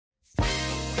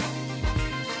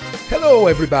Hello,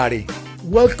 everybody.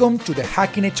 Welcome to the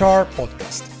Hacking HR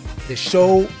podcast, the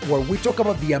show where we talk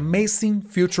about the amazing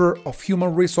future of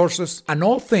human resources and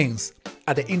all things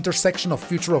at the intersection of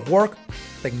future of work,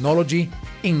 technology,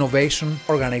 innovation,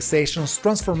 organizations,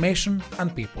 transformation,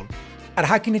 and people. At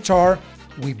Hacking HR,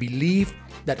 we believe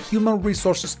that human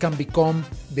resources can become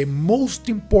the most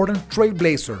important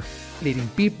trailblazer, leading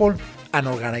people and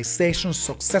organizations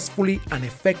successfully and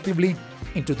effectively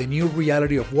into the new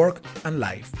reality of work and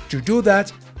life. To do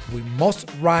that, we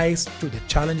must rise to the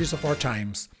challenges of our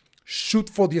times, shoot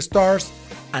for the stars,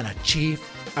 and achieve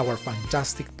our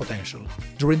fantastic potential.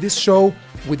 During this show,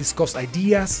 we discuss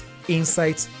ideas,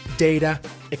 insights, data,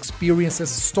 experiences,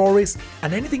 stories,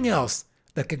 and anything else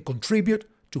that can contribute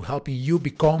to helping you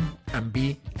become and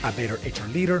be a better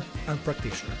HR leader and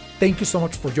practitioner. Thank you so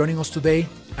much for joining us today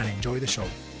and enjoy the show.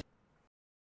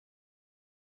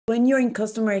 When you're in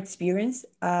customer experience,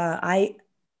 I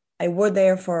worked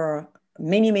there for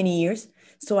many years.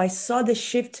 So I saw the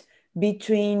shift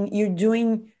between you're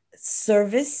doing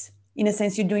service, in a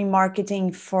sense, you're doing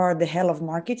marketing for the hell of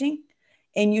marketing,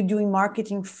 and you're doing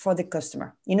marketing for the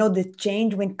customer. You know, the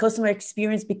change when customer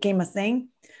experience became a thing,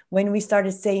 when we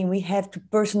started saying we have to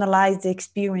personalize the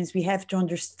experience, we have to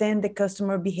understand the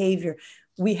customer behavior,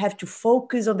 we have to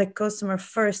focus on the customer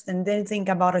first and then think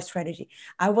about a strategy.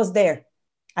 I was there.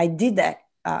 I did that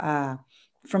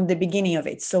from the beginning of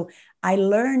it. So I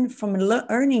learned from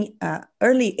learning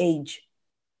early age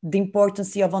the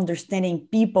importance of understanding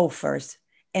people first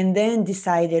and then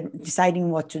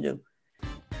deciding what to do.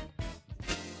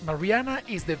 Mariana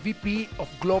is the VP of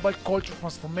Global Culture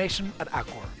Transformation at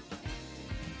Accor.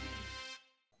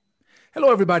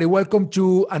 Hello, everybody. Welcome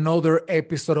to another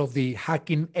episode of the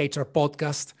Hacking HR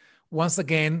podcast. Once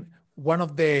again, one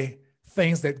of the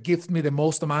things that gives me the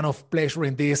most amount of pleasure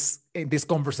in these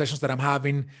conversations that I'm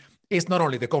having is not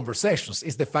only the conversations,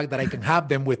 it's the fact that I can have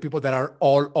them with people that are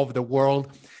all over the world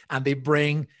and they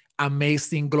bring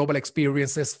amazing global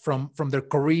experiences from their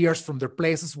careers, from their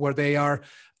places where they are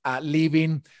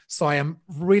living. So I am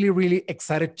really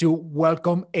excited to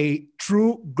welcome a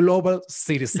true global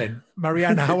citizen.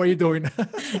 Mariana, how are you doing?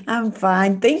 I'm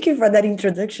fine. Thank you for that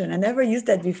introduction. I never used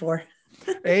that before.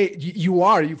 Hey,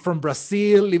 you're from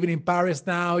Brazil, living in Paris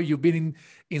now. You've been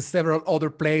in several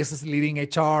other places, leading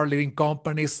HR, leading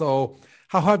companies. So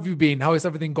how have you been? How is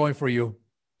everything going for you?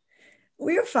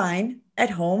 We're fine at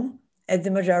home, as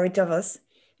the majority of us,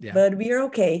 Yeah. But we are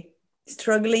okay.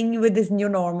 Struggling with this new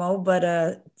normal,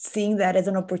 but seeing that as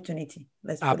an opportunity.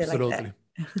 Let's put it like that.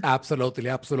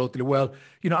 Absolutely. Well,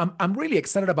 I'm really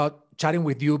excited about chatting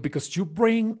with you because you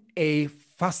bring a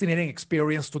fascinating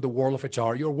experience to the world of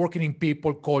HR. You're working in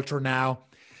people culture now.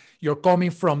 You're coming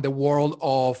from the world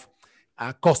of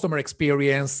customer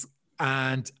experience.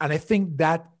 And I think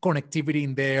that connectivity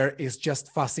in there is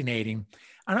just fascinating.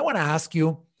 And I want to ask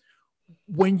you,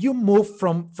 when you move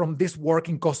from this work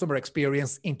in customer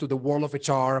experience into the world of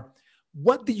HR,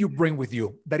 what do you bring with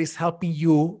you that is helping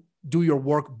you do your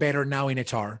work better now in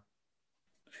HR?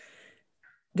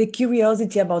 The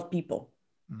curiosity about people.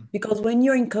 Because when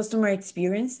you're in customer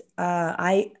experience,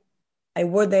 I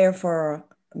worked there for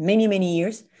many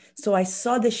years. So I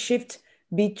saw the shift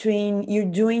between you're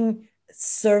doing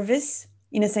service,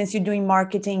 in a sense, you're doing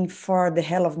marketing for the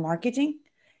hell of marketing,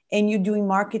 and you're doing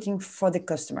marketing for the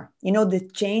customer. You know, the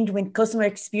change when customer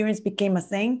experience became a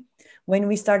thing, when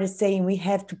we started saying we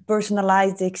have to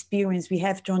personalize the experience, we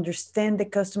have to understand the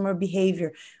customer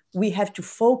behavior, we have to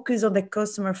focus on the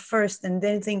customer first and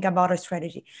then think about a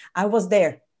strategy. I was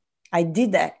there. I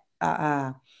did that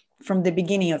from the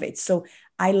beginning of it. So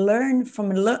I learned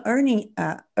from learning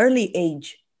early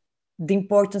age the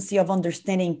importance of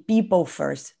understanding people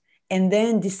first and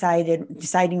then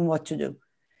deciding what to do.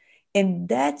 And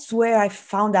that's where I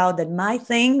found out that my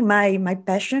thing, my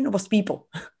passion was people.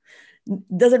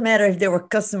 Doesn't matter if they were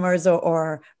customers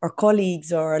or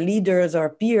colleagues or leaders or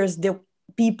peers, they're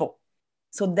people.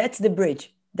 So that's the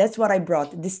bridge. That's what I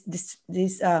brought. This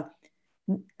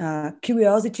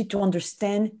curiosity to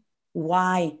understand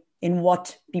why and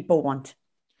what people want.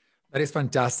 That is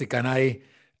fantastic, and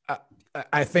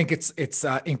I think it's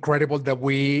incredible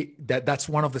that that's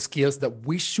one of the skills that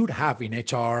we should have in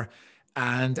HR.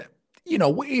 And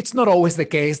it's not always the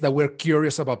case that we're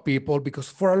curious about people because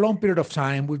for a long period of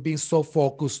time we've been so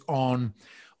focused on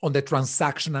the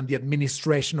transaction and the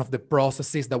administration of the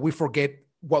processes that we forget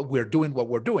what we're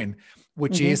doing,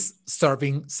 which is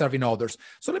serving others.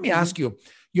 So let me ask you,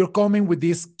 you're coming with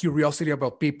this curiosity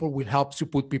about people, which helps you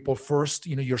put people first.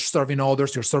 You're serving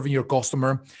others, you're serving your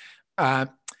customer.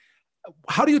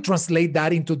 how do you translate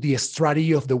that into the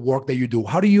strategy of the work that you do?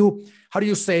 How do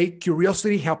you say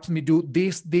curiosity helps me do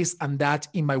this, and that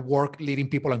in my work leading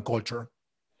people and culture?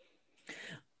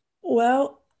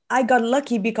 Well, I got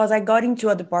lucky because I got into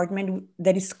a department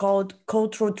that is called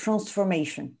cultural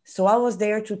transformation. So I was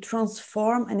there to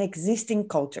transform an existing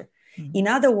culture. Mm-hmm. In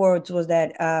other words, was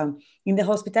that in the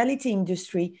hospitality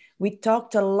industry, we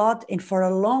talked a lot and for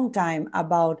a long time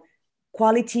about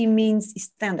quality means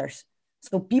standards.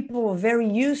 So people were very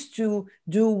used to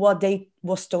do what they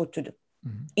was told to do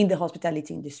in the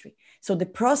hospitality industry. So the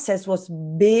process was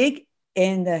big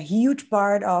and a huge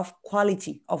part of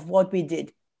quality of what we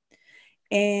did.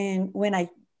 And when I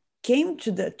came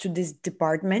to this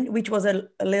department, which was a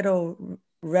little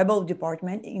rebel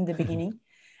department in the beginning,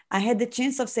 I had the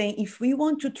chance of saying, if we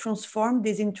want to transform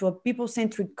this into a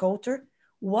people-centric culture,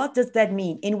 what does that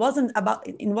mean? It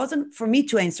wasn't for me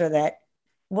to answer that.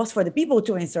 It was for the people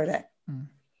to answer that.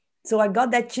 So I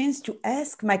got that chance to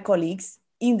ask my colleagues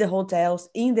in the hotels,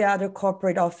 in the other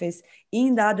corporate office,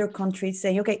 in the other countries,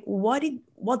 saying, okay,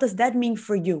 what does that mean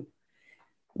for you?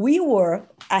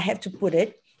 I have to put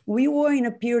it, we were in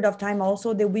a period of time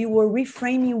also that we were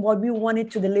reframing what we wanted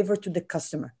to deliver to the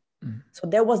customer. So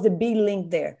there was the big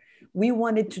link there. We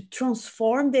wanted to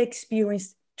transform the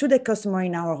experience to the customer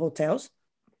in our hotels.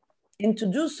 And to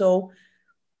do so,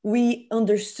 we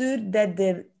understood that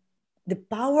the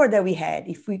power that we had,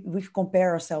 if we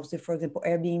compare ourselves to, for example,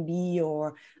 Airbnb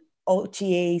or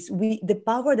OTAs, the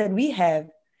power that we have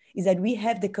is that we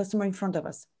have the customer in front of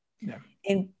us. Yeah.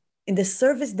 And the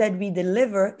service that we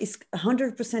deliver is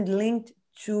 100% linked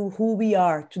to who we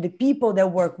are, to the people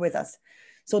that work with us.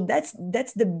 So that's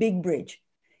the big bridge.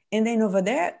 And then over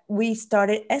there, we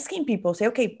started asking people, say,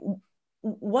 okay,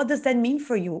 what does that mean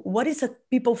for you? What is a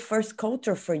people first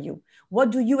culture for you?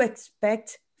 What do you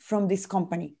expect from this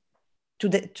company?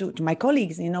 To my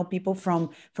colleagues, people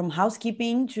from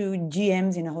housekeeping to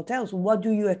GMs in hotels, what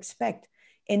do you expect?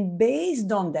 And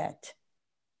based on that,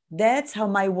 that's how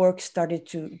my work started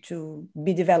to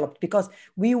be developed, because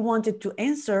we wanted to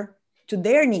answer to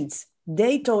their needs.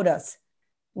 They told us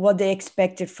what they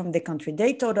expected from the country.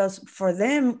 They told us for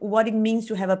them what it means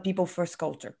to have a people first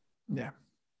culture. Yeah.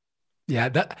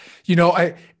 That,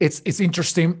 it's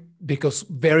interesting because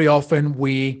very often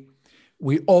we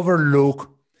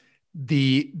overlook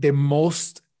the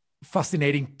most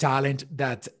fascinating talent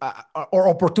that or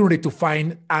opportunity to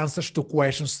find answers to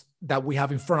questions that we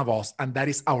have in front of us, and that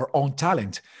is our own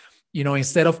talent.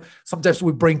 Instead of, sometimes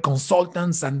we bring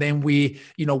consultants and then we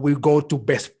go to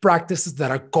best practices that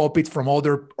are copied from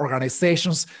other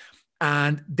organizations,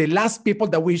 and the last people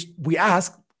that we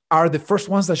ask are the first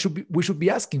ones that we should be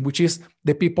asking, which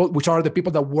are the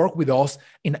people that work with us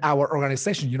in our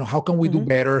organization. How can we do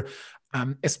better?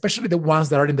 Especially the ones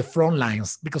that are in the front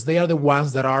lines, because they are the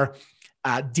ones that are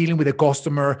dealing with the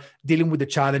customer, dealing with the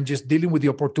challenges, dealing with the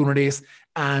opportunities.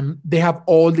 And they have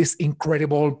all this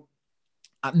incredible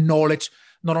knowledge,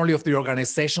 not only of the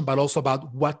organization, but also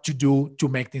about what to do to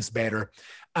make things better.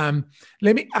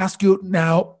 Let me ask you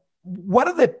now,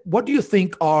 what do you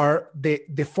think are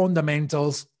the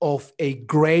fundamentals of a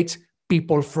great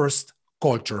people first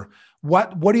culture?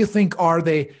 What do you think are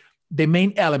the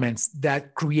main elements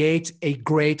that create a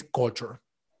great culture?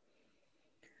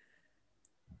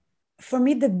 For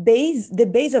me, the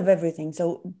base of everything.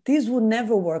 So this will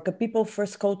never work. A people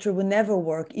first culture will never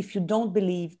work if you don't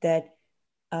believe that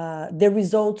the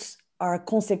results are a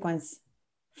consequence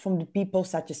from the people's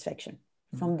satisfaction,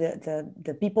 from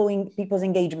the people's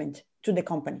engagement to the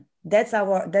company. That's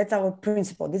our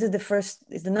principle. This is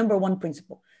the number one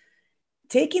principle.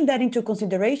 Taking that into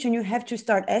consideration, you have to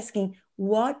start asking,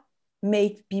 what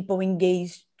makes people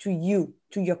engage to you,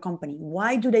 to your company?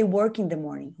 Why do they work in the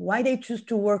morning? Why they choose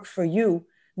to work for you,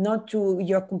 not to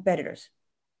your competitors?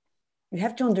 You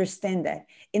have to understand that.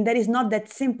 And that is not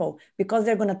that simple, because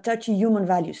they're going to touch human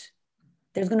values.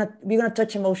 We're going to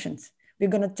touch emotions. We're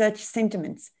going to touch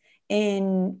sentiments.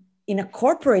 And in a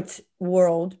corporate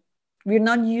world, we're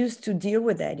not used to deal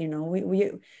with that.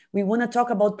 We want to talk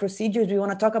about procedures, we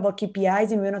want to talk about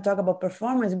KPIs, and we want to talk about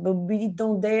performance, but we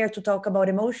don't dare to talk about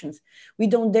emotions. We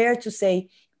don't dare to say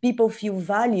people feel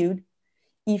valued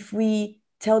if we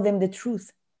tell them the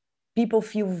truth. People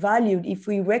feel valued if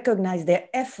we recognize their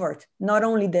effort, not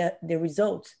only the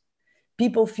results.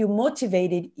 People feel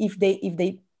motivated if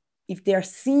they are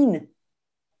seen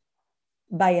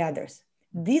by others.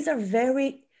 These are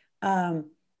very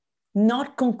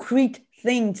not concrete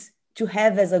things to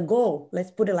have as a goal. Let's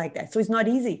put it like that. So it's not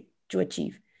easy to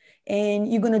achieve.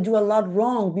 And you're going to do a lot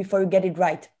wrong before you get it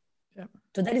right. Yeah.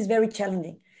 So that is very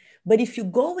challenging. But if you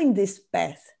go in this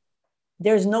path,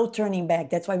 there's no turning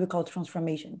back. That's why we call it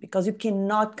transformation, because you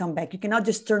cannot come back. You cannot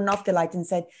just turn off the light and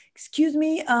say, excuse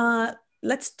me,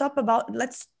 let's stop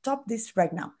this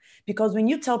right now. Because when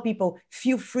you tell people,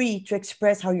 feel free to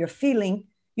express how you're feeling,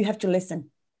 you have to listen.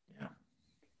 Yeah.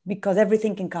 Because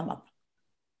everything can come up.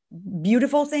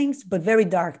 Beautiful things, but very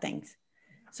dark things.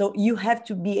 So you have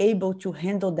to be able to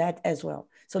handle that as well.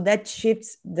 So that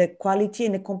shifts the quality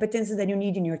and the competences that you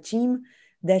need in your team.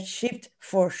 That shift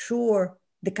for sure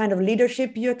the kind of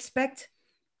leadership you expect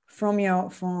from your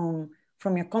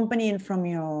company and from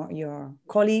your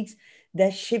colleagues.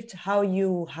 That shift how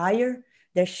you hire.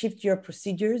 That shift your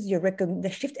procedures.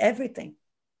 That shift everything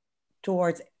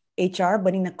towards HR,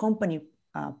 but in a company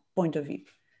point of view.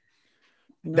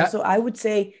 So I would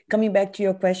say, coming back to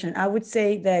your question, I would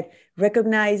say that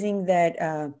recognizing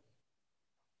that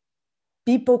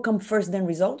people come first, then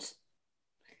results.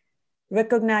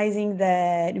 Recognizing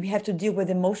that we have to deal with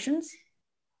emotions,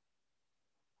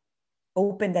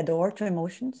 open the door to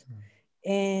emotions,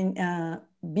 and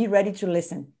be ready to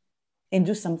listen and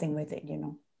do something with it,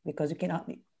 because you cannot,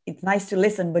 it's nice to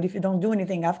listen, but if you don't do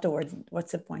anything afterwards,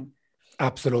 what's the point?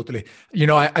 Absolutely.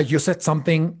 You said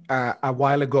something a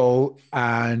while ago,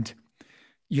 and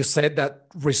you said that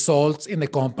results in the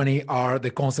company are the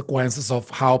consequences of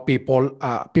how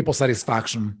people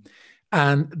satisfaction.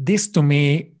 And this, to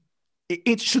me,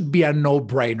 it should be a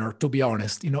no-brainer, to be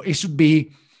honest. It should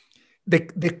be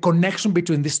the connection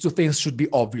between these two things should be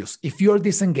obvious. If you're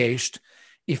disengaged,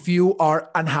 if you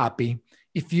are unhappy,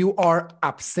 if you are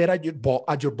upset at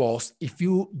your boss, if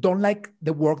you don't like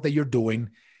the work that you're doing,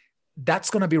 that's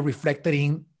going to be reflected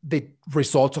in the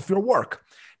results of your work.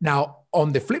 Now,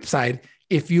 on the flip side,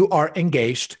 if you are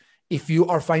engaged, if you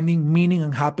are finding meaning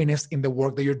and happiness in the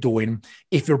work that you're doing,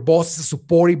 if your boss is a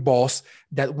supportive boss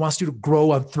that wants you to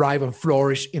grow and thrive and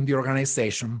flourish in the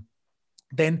organization,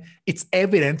 then it's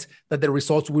evident that the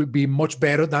results will be much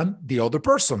better than the other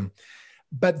person.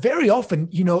 But very often,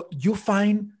 you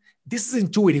find, this is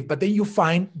intuitive, but then you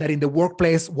find that in the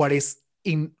workplace, what is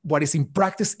in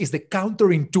practice is the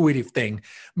counterintuitive thing,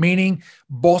 meaning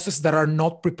bosses that are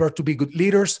not prepared to be good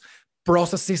leaders,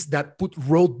 processes that put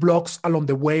roadblocks along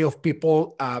the way of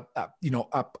people,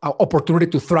 opportunity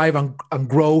to thrive and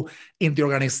grow in the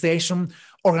organization,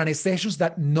 organizations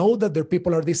that know that their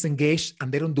people are disengaged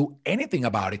and they don't do anything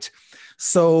about it.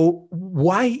 So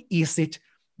why is it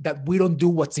that we don't do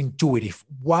what's intuitive?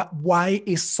 Why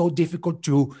is so difficult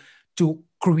to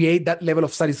create that level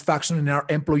of satisfaction in our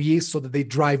employees so that they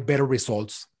drive better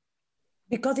results?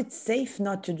 Because it's safe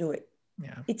not to do it.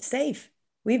 Yeah. It's safe.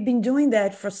 We've been doing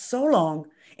that for so long,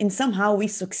 and somehow we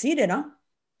succeeded, huh?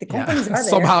 The companies are there.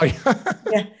 Somehow.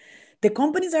 Yeah. The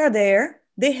companies are there.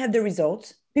 They have the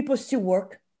results. People still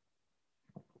work.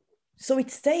 So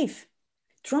it's safe.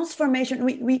 Transformation,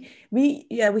 we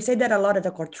say that a lot at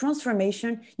Accor.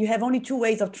 Transformation, you have only two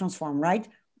ways of transform, right?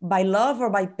 By love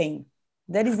or by pain.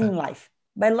 That is in life.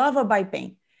 By love or by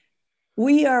pain.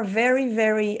 We are very,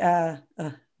 very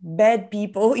bad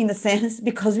people in a sense,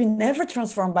 because we never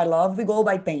transform by love. We go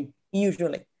by pain,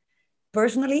 usually,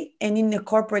 personally and in a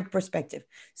corporate perspective.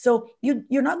 So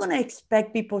you're not going to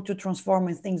expect people to transform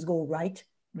when things go right,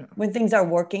 when things are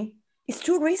working. It's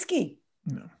too risky.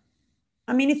 No.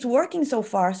 I mean, it's working so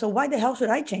far, so why the hell should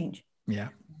I change? Yeah.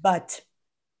 But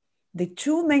the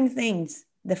two main things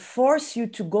that force you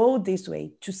to go this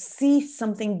way, to see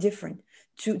something different,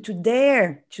 to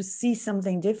dare to see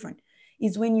something different,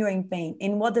 is when you're in pain.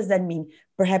 And what does that mean?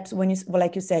 Perhaps when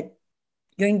like you said,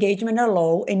 your engagement are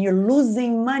low and you're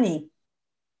losing money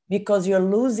because you're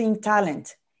losing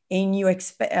talent, and you're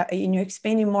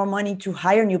expending more money to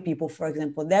hire new people, for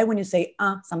example. That when you say,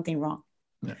 something wrong.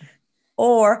 Yeah.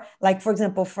 Or like, for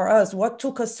example, for us, what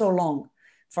took us so long?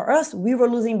 For us, we were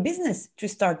losing business to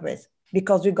start with,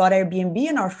 because we got Airbnb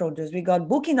in our shoulders. We got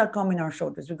Booking.com in our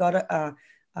shoulders. We got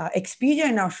Expedia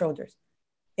in our shoulders.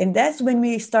 And that's when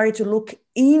we started to look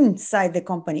inside the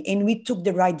company, and we took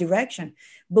the right direction.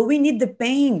 But we need the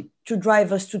pain to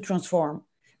drive us to transform,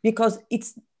 because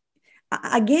it's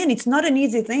not an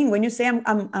easy thing. When you say,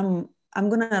 I'm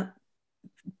going to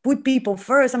put people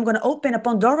first, I'm going to open a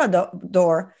Pandora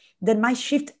door that might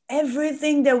shift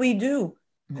everything that we do.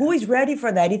 Yeah. Who is ready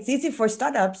for that? It's easy for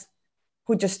startups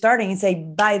who just starting and say,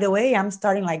 by the way, I'm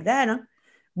starting like that. Huh?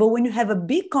 But when you have a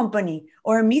big company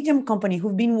or a medium company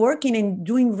who've been working and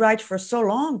doing right for so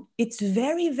long, it's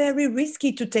very, very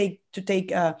risky to take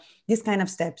these kind of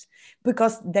steps,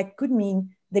 because that could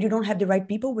mean that you don't have the right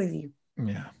people with you.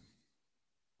 Yeah.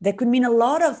 That could mean a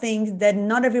lot of things that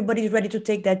not everybody is ready to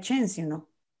take that chance,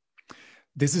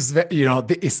 This is,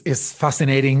 it's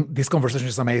fascinating. This conversation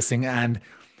is amazing. And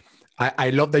I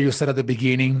love that you said at the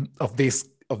beginning of this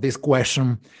of this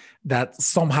question that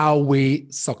somehow we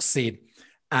succeed.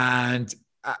 And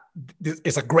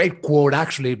it's a great quote,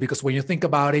 actually, because when you think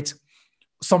about it,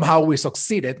 somehow we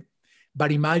succeeded.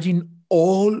 But imagine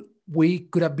all we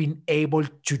could have been able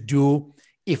to do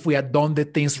if we had done the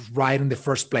things right in the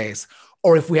first place,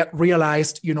 or if we had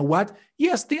realized, you know what,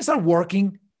 yes, things are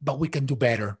working, but we can do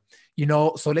better.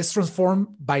 So let's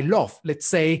transform by love. Let's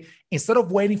say, instead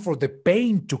of waiting for the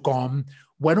pain to come,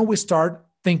 why don't we start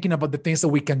thinking about the things that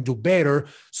we can do better,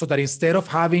 so that instead of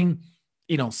having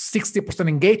 60%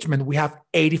 engagement, we have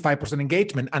 85%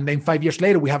 engagement. And then 5 years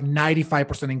later, we have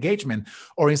 95% engagement.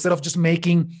 Or instead of just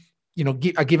making,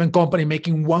 a given company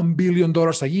making $1 billion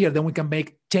a year, then we can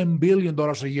make $10 billion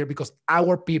a year, because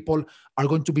our people are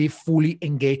going to be fully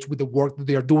engaged with the work that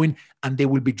they are doing, and they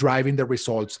will be driving the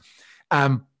results.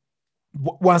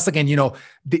 Once again,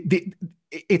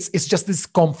 it's just this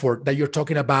comfort that you're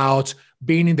talking about,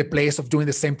 being in the place of doing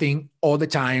the same thing all the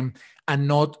time, and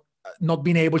not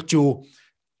being able to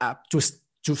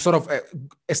sort of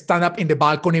stand up in the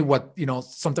balcony, what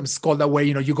sometimes called that way.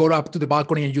 You go up to the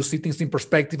balcony and you see things in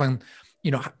perspective, and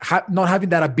not having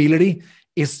that ability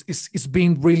is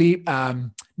being really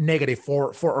negative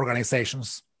for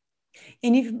organizations.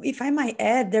 And if I might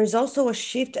add, there's also a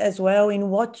shift as well in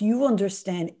what you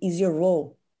understand is your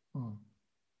role.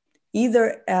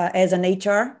 Either as an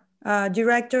HR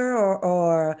director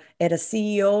or as a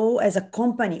CEO, as a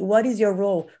company. What is your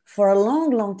role? For a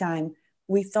long, long time,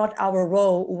 we thought our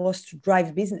role was to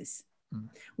drive business.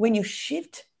 When you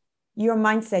shift your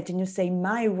mindset and you say,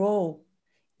 my role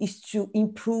is to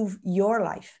improve your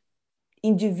life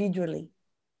individually.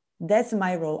 That's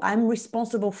my role. I'm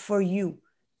responsible for you.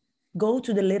 Go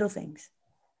to the little things.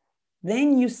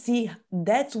 Then you see,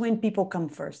 that's when people come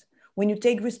first. When you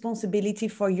take responsibility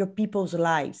for your people's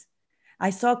lives. I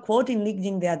saw a quote in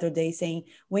LinkedIn the other day saying,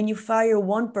 when you fire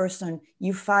one person,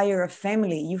 you fire a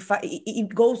family.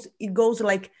 It goes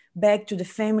like back to the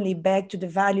family, back to the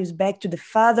values, back to the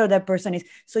father that person is.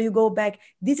 So you go back.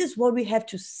 This is what we have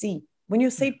to see. When you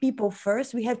say people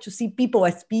first, we have to see people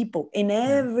as people and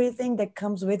everything that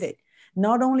comes with it.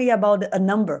 Not only about a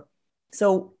number.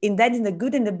 So in the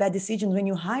good and the bad decisions, when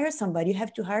you hire somebody, you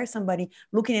have to hire somebody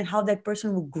looking at how that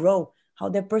person will grow, how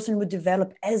that person will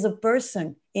develop as a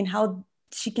person, and how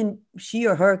she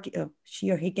or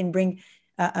he can bring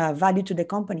value to the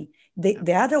company.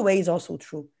 The other way is also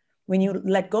true. When you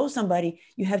let go somebody,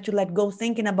 you have to let go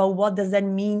thinking about what does that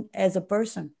mean as a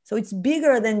person. So it's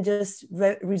bigger than just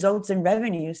results and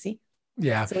revenue, you see?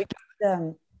 Yeah. So it's,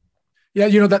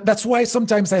 yeah, that's why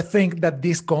sometimes I think that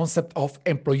this concept of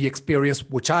employee experience,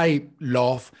 which I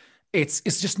love, it's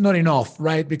just not enough,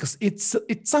 right? Because it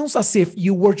sounds as if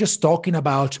you were just talking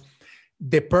about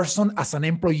the person as an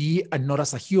employee and not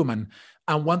as a human.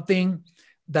 And one thing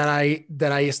that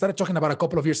I started talking about a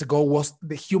couple of years ago was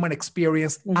the human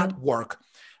experience at work.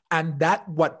 And that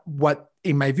what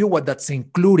in my view, what that's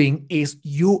including is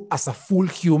you as a full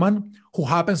human who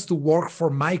happens to work for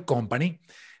my company,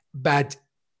 but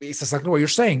it's exactly what you're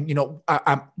saying.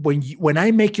 When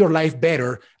I make your life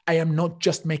better, I am not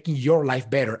just making your life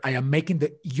better. I am making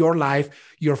your life,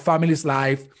 your family's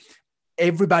life,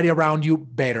 everybody around you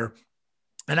better.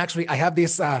 And actually, I have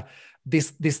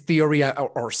this theory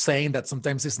or saying that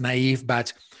sometimes is naive,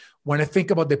 but when I think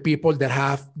about the people that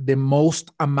have the most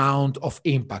amount of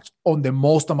impact on the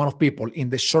most amount of people in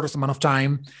the shortest amount of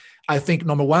time, I think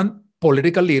number one,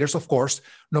 political leaders, of course.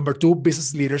 Number two,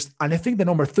 business leaders. And I think the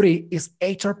number three is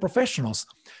HR professionals.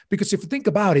 Because if you think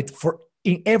about it,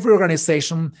 in every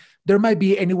organization, there might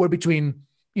be anywhere between,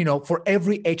 for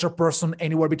every HR person,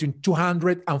 anywhere between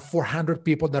 200 and 400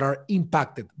 people that are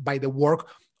impacted by the work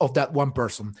of that one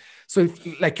person. So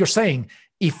like you're saying,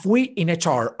 if we in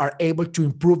HR are able to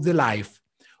improve the life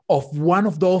of one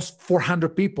of those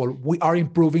 400 people, we are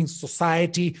improving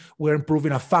society, we're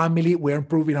improving our family, we're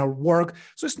improving our work.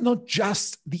 So it's not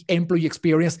just the employee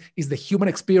experience, it's the human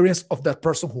experience of that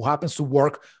person who happens to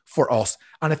work for us.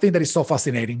 And I think that is so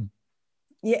fascinating.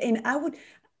 Yeah, and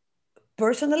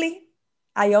personally,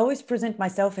 I always present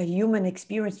myself a human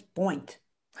experience point,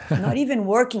 not even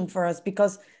working for us,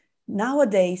 because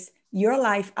nowadays, your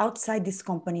life outside this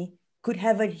company could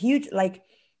have a huge,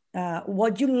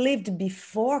 what you lived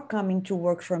before coming to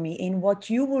work for me and what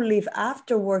you will live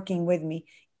after working with me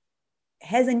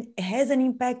has an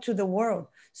impact to the world.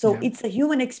 So it's a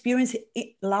human experience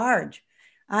large.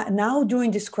 Now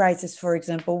during this crisis, for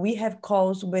example, we have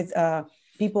calls with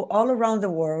people all around the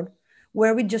world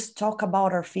where we just talk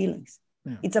about our feelings.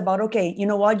 Yeah. It's about, okay, you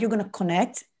know what, you're going to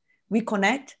connect, we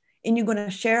connect, and you're going to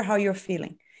share how you're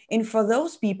feeling. And for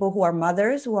those people who are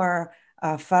mothers, who are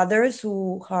fathers,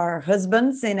 who are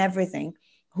husbands and everything,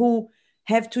 who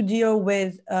have to deal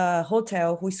with a hotel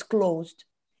who is closed,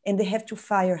 and they have to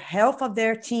fire half of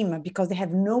their team because they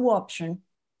have no option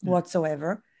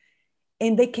whatsoever,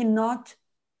 and they cannot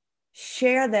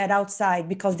share that outside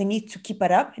because they need to keep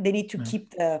it up. They need to keep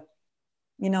the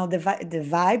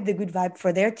vibe, the good vibe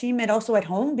for their team, and also at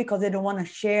home, because they don't want to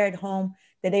share at home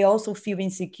that they also feel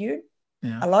insecure.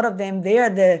 A lot of them, they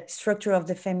are the structure of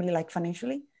the family, like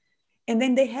financially. And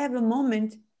then they have a moment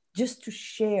just to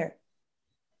share.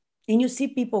 And you see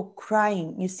people crying.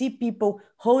 You see people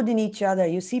holding each other.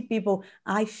 You see people,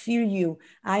 I feel you.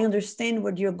 I understand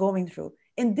what you're going through.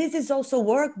 And this is also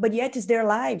work, but yet it's their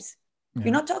lives.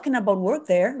 We're not talking about work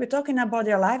there. We're talking about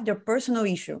their life, their personal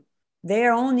issue,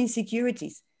 their own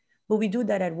insecurities. But we do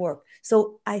that at work.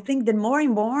 So I think that more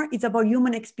and more, it's about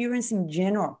human experience in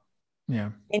general.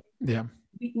 And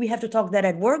we have to talk that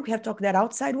at work. We have to talk that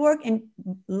outside work. And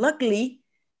luckily,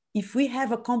 if we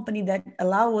have a company that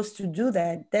allows us to do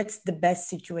that, that's the best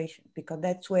situation, because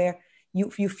that's where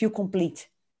you feel complete.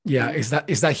 Is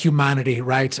that humanity,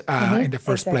 right? In the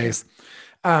first place.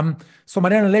 So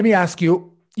Mariana, let me ask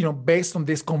you, based on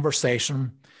this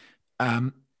conversation,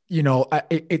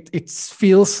 it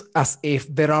feels as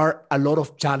if there are a lot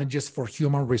of challenges for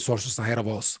human resources ahead of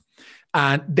us.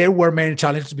 And there were many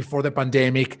challenges before the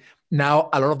pandemic. Now,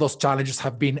 a lot of those challenges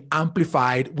have been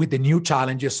amplified with the new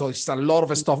challenges. So it's a lot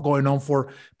of stuff going on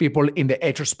for people in the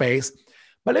HR space.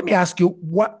 But let me ask you,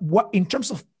 what in terms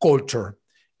of culture,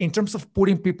 in terms of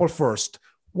putting people first,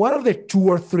 what are the 2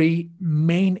 or 3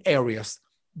 main areas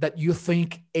that you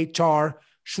think HR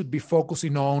should be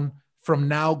focusing on from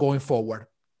now going forward?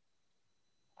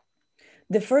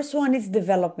 The first one is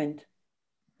development,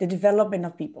 the development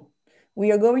of people.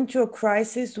 We are going through a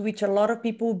crisis which a lot of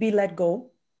people will be let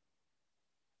go,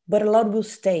 but a lot will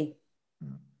stay.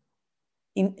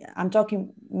 I'm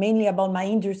talking mainly about my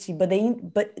industry, but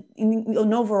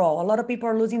in overall, a lot of people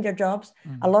are losing their jobs,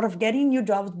 a lot of getting new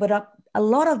jobs, but a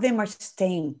lot of them are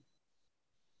staying.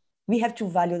 We have to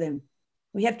value them.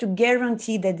 We have to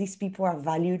guarantee that these people are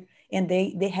valued and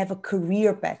they have a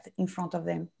career path in front of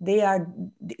them.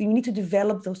 You need to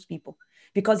develop those people,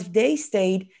 because if they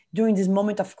stayed during this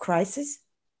moment of crisis,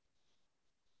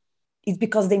 it's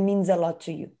because they means a lot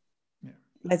to you.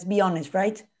 Let's be honest,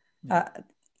 right?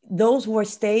 Those who are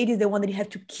stayed is the one that you have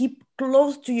to keep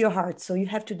close to your heart. So you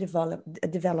have to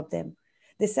develop them.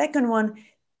 The second one,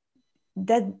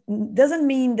 that doesn't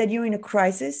mean that you're in a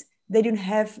crisis,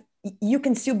 you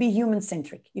can still be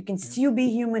human-centric. You can still be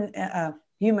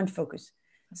human focused.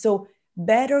 So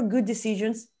better, good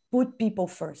decisions, put people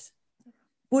first,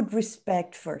 put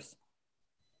respect first.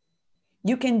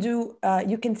 You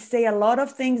can say a lot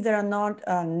of things that are not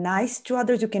nice to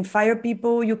others. You can fire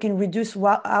people, you can reduce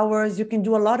hours, you can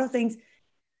do a lot of things,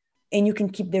 and you can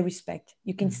keep their respect.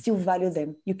 You can still value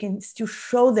them. You can still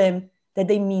show them that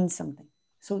they mean something.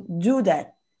 So do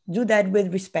that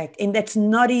with respect. And that's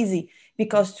not easy,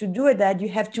 because to do that, you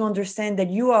have to understand that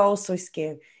you are also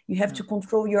scared. You have to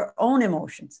control your own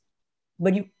emotions.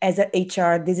 But as an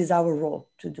HR, this is our role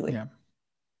to do it.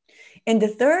 And the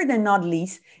third and not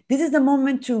least, this is the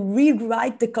moment to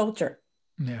rewrite the culture.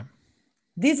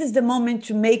 This is the moment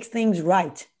to make things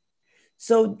right.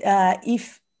 So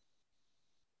if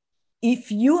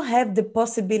you have the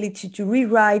possibility to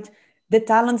rewrite the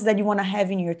talents that you want to have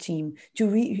in your team, to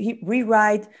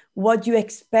rewrite what you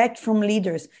expect from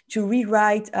leaders, to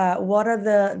rewrite what are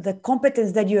the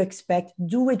competencies that you expect,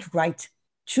 do it right.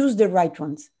 Choose the right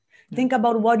ones. Think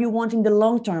about what you want in the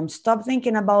long term. Stop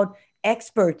thinking about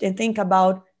expert and think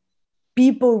about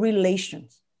people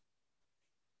relations.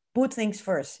 Put things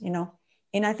first,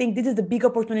 And I think this is the big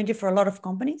opportunity for a lot of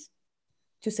companies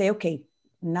to say, okay,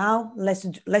 now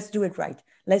let's do it right.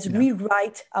 Let's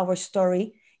rewrite our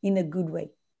story in a good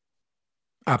way.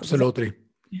 Absolutely.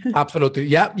 Absolutely.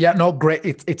 No, great.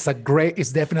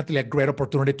 It's definitely a great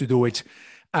opportunity to do it.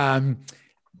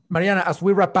 Mariana, as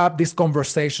we wrap up this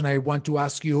conversation, I want to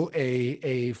ask you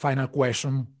a final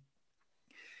question.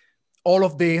 All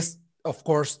of this, of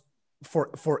course,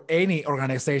 for any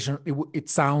organization, it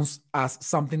sounds as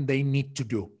something they need to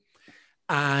do.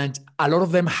 And a lot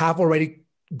of them have already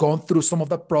gone through some of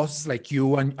the process, like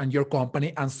you and your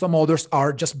company, and some others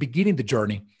are just beginning the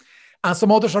journey. And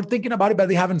some others are thinking about it, but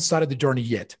they haven't started the journey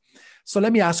yet. So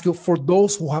let me ask you, for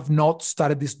those who have not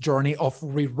started this journey of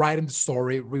rewriting the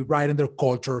story, rewriting their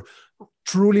culture,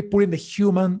 truly putting the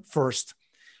human first,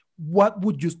 what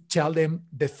would you tell them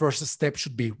the first step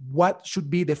should be? What should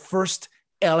be the first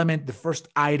element, the first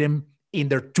item in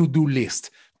their to-do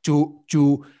list to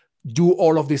do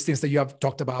all of these things that you have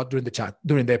talked about during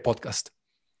the podcast?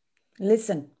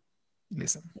 Listen.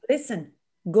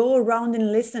 Go around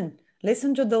and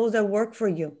listen to those that work for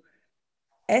you.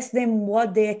 Ask them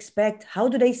what they expect. How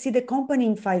do they see the company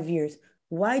in 5 years?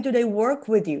 Why do they work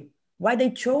with you? Why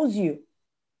they chose you?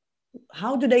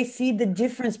 How do they see the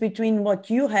difference between what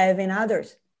you have and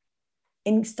others?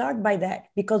 And start by that,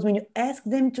 because when you ask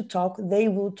them to talk, they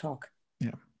will talk.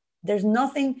 Yeah. There's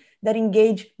nothing that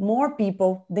engage more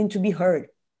people than to be heard.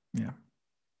 Yeah.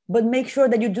 But make sure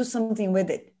that you do something with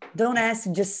it. Don't ask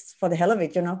just for the hell of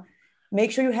it, you know.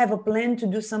 Make sure you have a plan to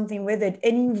do something with it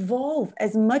and involve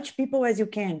as much people as you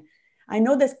can. I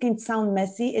know this can sound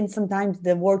messy and sometimes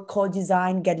the word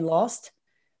co-design get lost,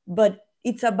 but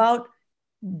it's about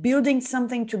building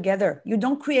something together. You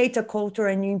don't create a culture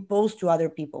and you impose to other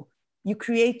people. You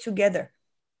create together.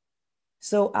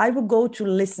 So I will go to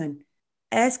listen,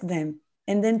 ask them,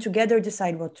 and then together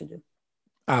decide what to do.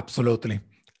 Absolutely.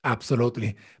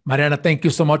 Absolutely. Mariana, thank you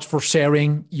so much for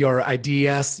sharing your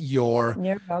ideas, You're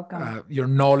welcome. your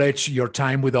knowledge, your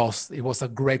time with us. It was a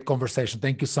great conversation.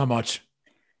 Thank you so much.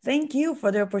 Thank you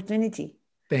for the opportunity.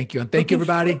 Thank you. And thank you,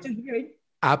 everybody. To hear it.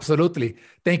 Absolutely.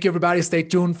 Thank you, everybody. Stay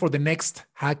tuned for the next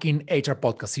Hacking HR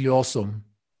podcast. See you all soon.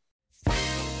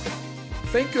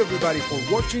 Thank you, everybody, for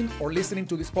watching or listening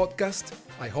to this podcast.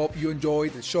 I hope you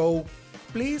enjoyed the show.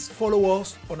 Please follow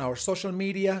us on our social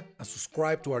media and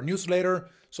subscribe to our newsletter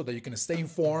so that you can stay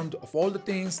informed of all the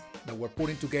things that we're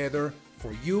putting together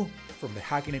for you from the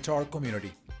Hacking HR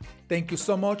community. Thank you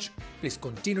so much. Please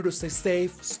continue to stay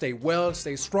safe, stay well,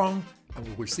 stay strong, and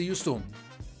we will see you soon.